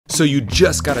So you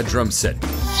just got a drum set.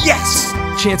 Yes!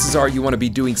 Chances are you want to be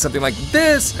doing something like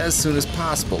this as soon as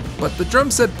possible, but the drum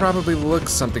set probably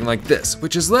looks something like this,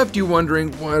 which has left you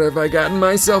wondering, what have I gotten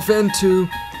myself into?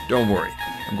 Don't worry,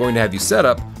 I'm going to have you set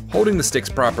up, holding the sticks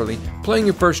properly, playing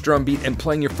your first drum beat, and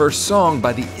playing your first song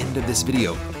by the end of this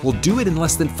video. We'll do it in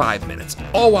less than 5 minutes,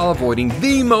 all while avoiding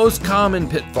the most common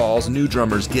pitfalls new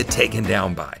drummers get taken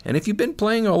down by. And if you've been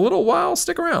playing a little while,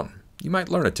 stick around. You might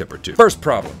learn a tip or two. First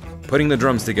problem, putting the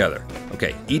drums together.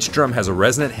 Okay, each drum has a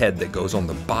resonant head that goes on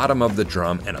the bottom of the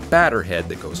drum and a batter head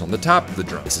that goes on the top of the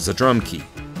drum. This is a drum key.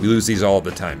 We lose these all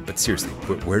the time, but seriously,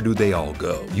 where do they all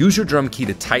go? Use your drum key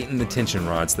to tighten the tension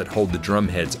rods that hold the drum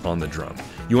heads on the drum.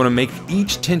 You want to make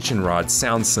each tension rod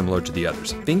sound similar to the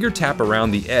others. Finger tap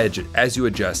around the edge as you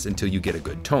adjust until you get a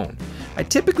good tone. I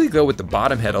typically go with the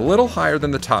bottom head a little higher than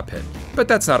the top head, but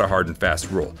that's not a hard and fast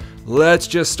rule. Let's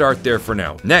just start there for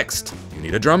now. Next, you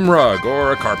need a drum rug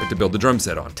or a carpet to build the drum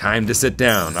set on. Time to sit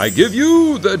down. I give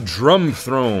you the drum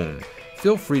throne.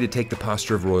 Feel free to take the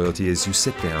posture of royalty as you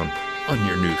sit down on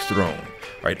your new throne.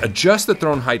 All right, adjust the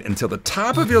throne height until the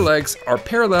top of your legs are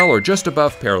parallel or just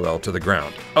above parallel to the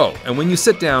ground. Oh, and when you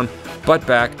sit down, butt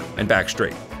back and back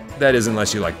straight. That is,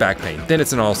 unless you like back pain. Then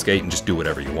it's an all skate and just do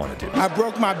whatever you want to do. I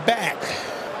broke my back.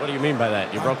 What do you mean by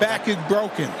that? My back is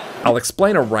broken. I'll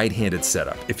explain a right-handed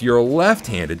setup. If you're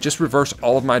left-handed, just reverse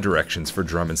all of my directions for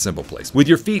drum and cymbal place. With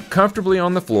your feet comfortably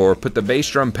on the floor, put the bass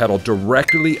drum pedal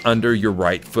directly under your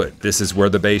right foot. This is where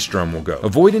the bass drum will go.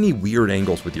 Avoid any weird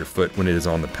angles with your foot when it is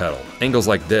on the pedal. Angles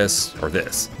like this or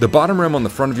this. The bottom rim on the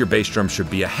front of your bass drum should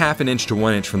be a ½ inch to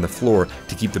 1 inch from the floor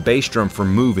to keep the bass drum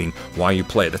from moving while you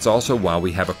play. That's also why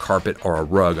we have a carpet or a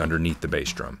rug underneath the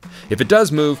bass drum. If it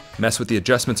does move, mess with the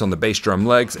adjustments on the bass drum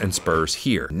legs and spurs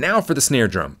here. Now for the snare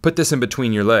drum. Put this in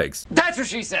between your legs. That's what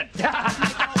she said.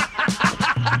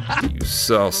 You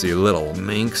saucy little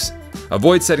minx.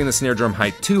 Avoid setting the snare drum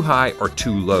height too high or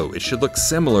too low. It should look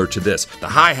similar to this. The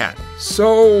hi-hat.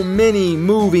 So many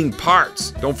moving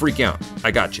parts. Don't freak out.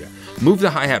 I got you. Move the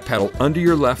hi-hat pedal under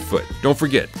your left foot. Don't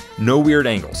forget, no weird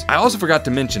angles. I also forgot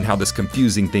to mention how this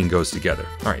confusing thing goes together.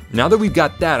 All right, now that we've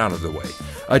got that out of the way,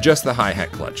 adjust the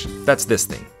hi-hat clutch. That's this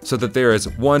thing, so that there is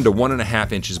 1 to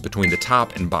 1½ inches between the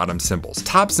top and bottom cymbals.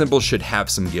 Top cymbals should have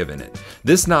some give in it.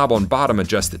 This knob on bottom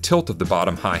adjusts the tilt of the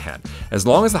bottom hi-hat. As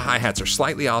long as the hi-hats are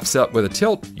slightly offset with a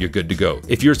tilt, you're good to go.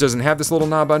 If yours doesn't have this little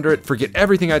knob under it, forget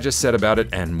everything I just said about it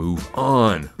and move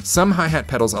on. Some hi-hat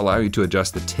pedals allow you to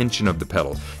adjust the tension of the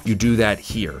pedal. You do that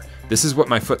here. This is what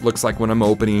my foot looks like when I'm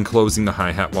opening and closing the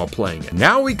hi-hat while playing it.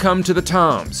 Now we come to the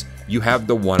toms. You have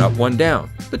the 1 up, 1 down,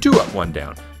 the 2 up, 1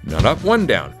 down, none up, 1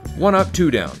 down, 1 up,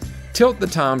 2 down. Tilt the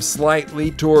toms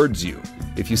slightly towards you.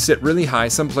 If you sit really high,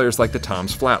 some players like the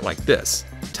toms flat like this.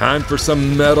 Time for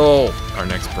some metal. Our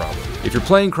next problem. If you're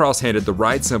playing cross-handed, the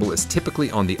ride cymbal is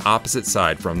typically on the opposite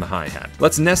side from the hi-hat.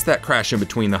 Let's nest that crash in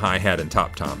between the hi-hat and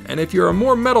top tom. And if you're a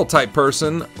more metal type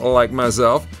person, like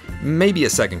myself, maybe a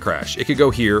second crash. It could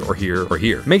go here or here or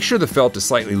here. Make sure the felt is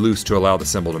slightly loose to allow the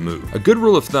cymbal to move. A good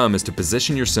rule of thumb is to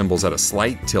position your cymbals at a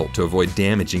slight tilt to avoid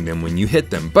damaging them when you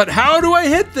hit them. But how do I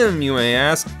hit them, you may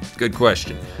ask? Good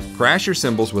question. Crash your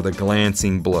cymbals with a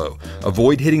glancing blow.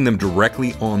 Avoid hitting them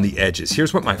directly on the edges.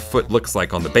 Here's what my foot looks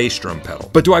like on the bass drum pedal.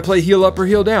 But do I play heel up or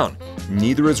heel down?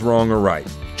 Neither is wrong or right.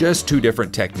 Just two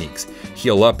different techniques.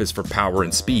 Heel up is for power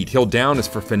and speed. Heel down is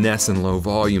for finesse and low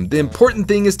volume. The important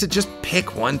thing is to just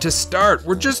pick one to start.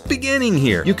 We're just beginning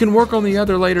here. You can work on the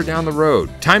other later down the road.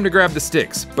 Time to grab the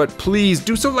sticks, but please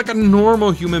do so like a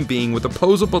normal human being with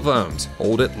opposable thumbs.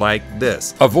 Hold it like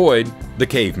this. Avoid the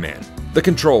caveman, the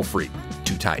control freak,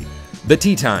 too tight, the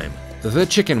tea time, the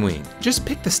chicken wing. Just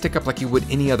pick the stick up like you would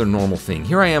any other normal thing.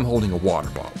 Here I am holding a water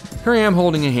bottle. Here I am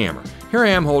holding a hammer. Here I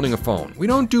am holding a phone. We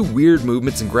don't do weird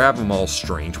movements and grab them all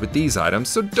strange with these items,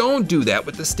 so don't do that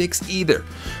with the sticks either.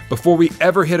 Before we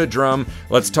ever hit a drum,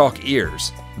 let's talk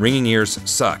ears. Ringing ears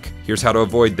suck. Here's how to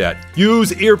avoid that.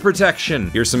 Use ear protection.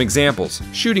 Here's some examples.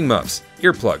 Shooting muffs,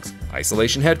 earplugs,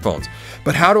 isolation headphones.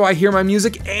 But how do I hear my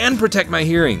music and protect my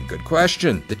hearing? Good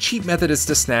question. The cheap method is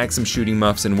to snag some shooting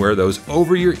muffs and wear those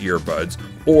over your earbuds,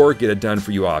 or get a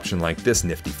done-for-you option like this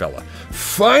nifty fella.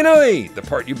 Finally, the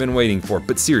part you've been waiting for.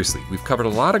 But seriously, we've covered a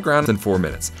lot of ground in 4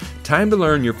 minutes. Time to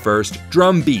learn your first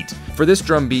drum beat. For this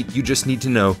drum beat, you just need to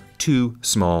know 2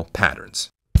 small patterns.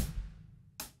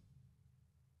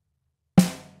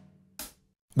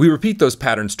 We repeat those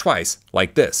patterns twice,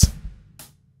 like this.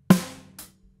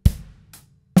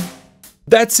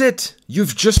 That's it!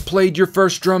 You've just played your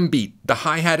first drum beat. The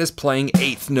hi-hat is playing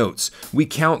 8th notes. We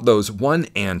count those 1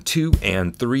 and 2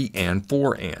 and 3 and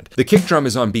 4 and. The kick drum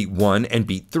is on beat 1 and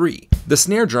beat 3. The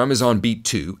snare drum is on beat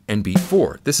 2 and beat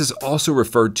 4. This is also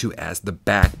referred to as the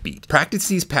backbeat. Practice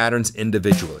these patterns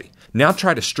individually. Now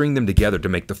try to string them together to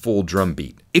make the full drum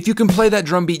beat. If you can play that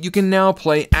drum beat, you can now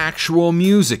play actual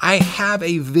music. I have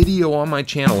a video on my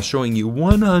channel showing you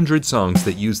 100 songs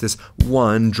that use this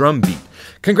one drum beat.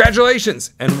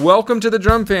 Congratulations and welcome to the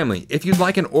drum family. If you'd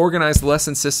like an organized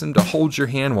lesson system to hold your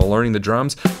hand while learning the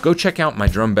drums, go check out my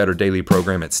Drum Better Daily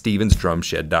program at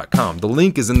stevensdrumshed.com. The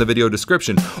link is in the video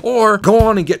description. Or go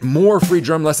on and get more free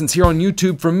drum lessons here on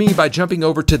YouTube from me by jumping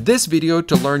over to this video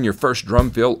to learn your first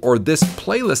drum fill, or this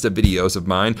playlist of videos of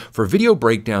mine for video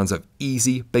breakdowns of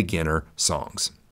easy beginner songs.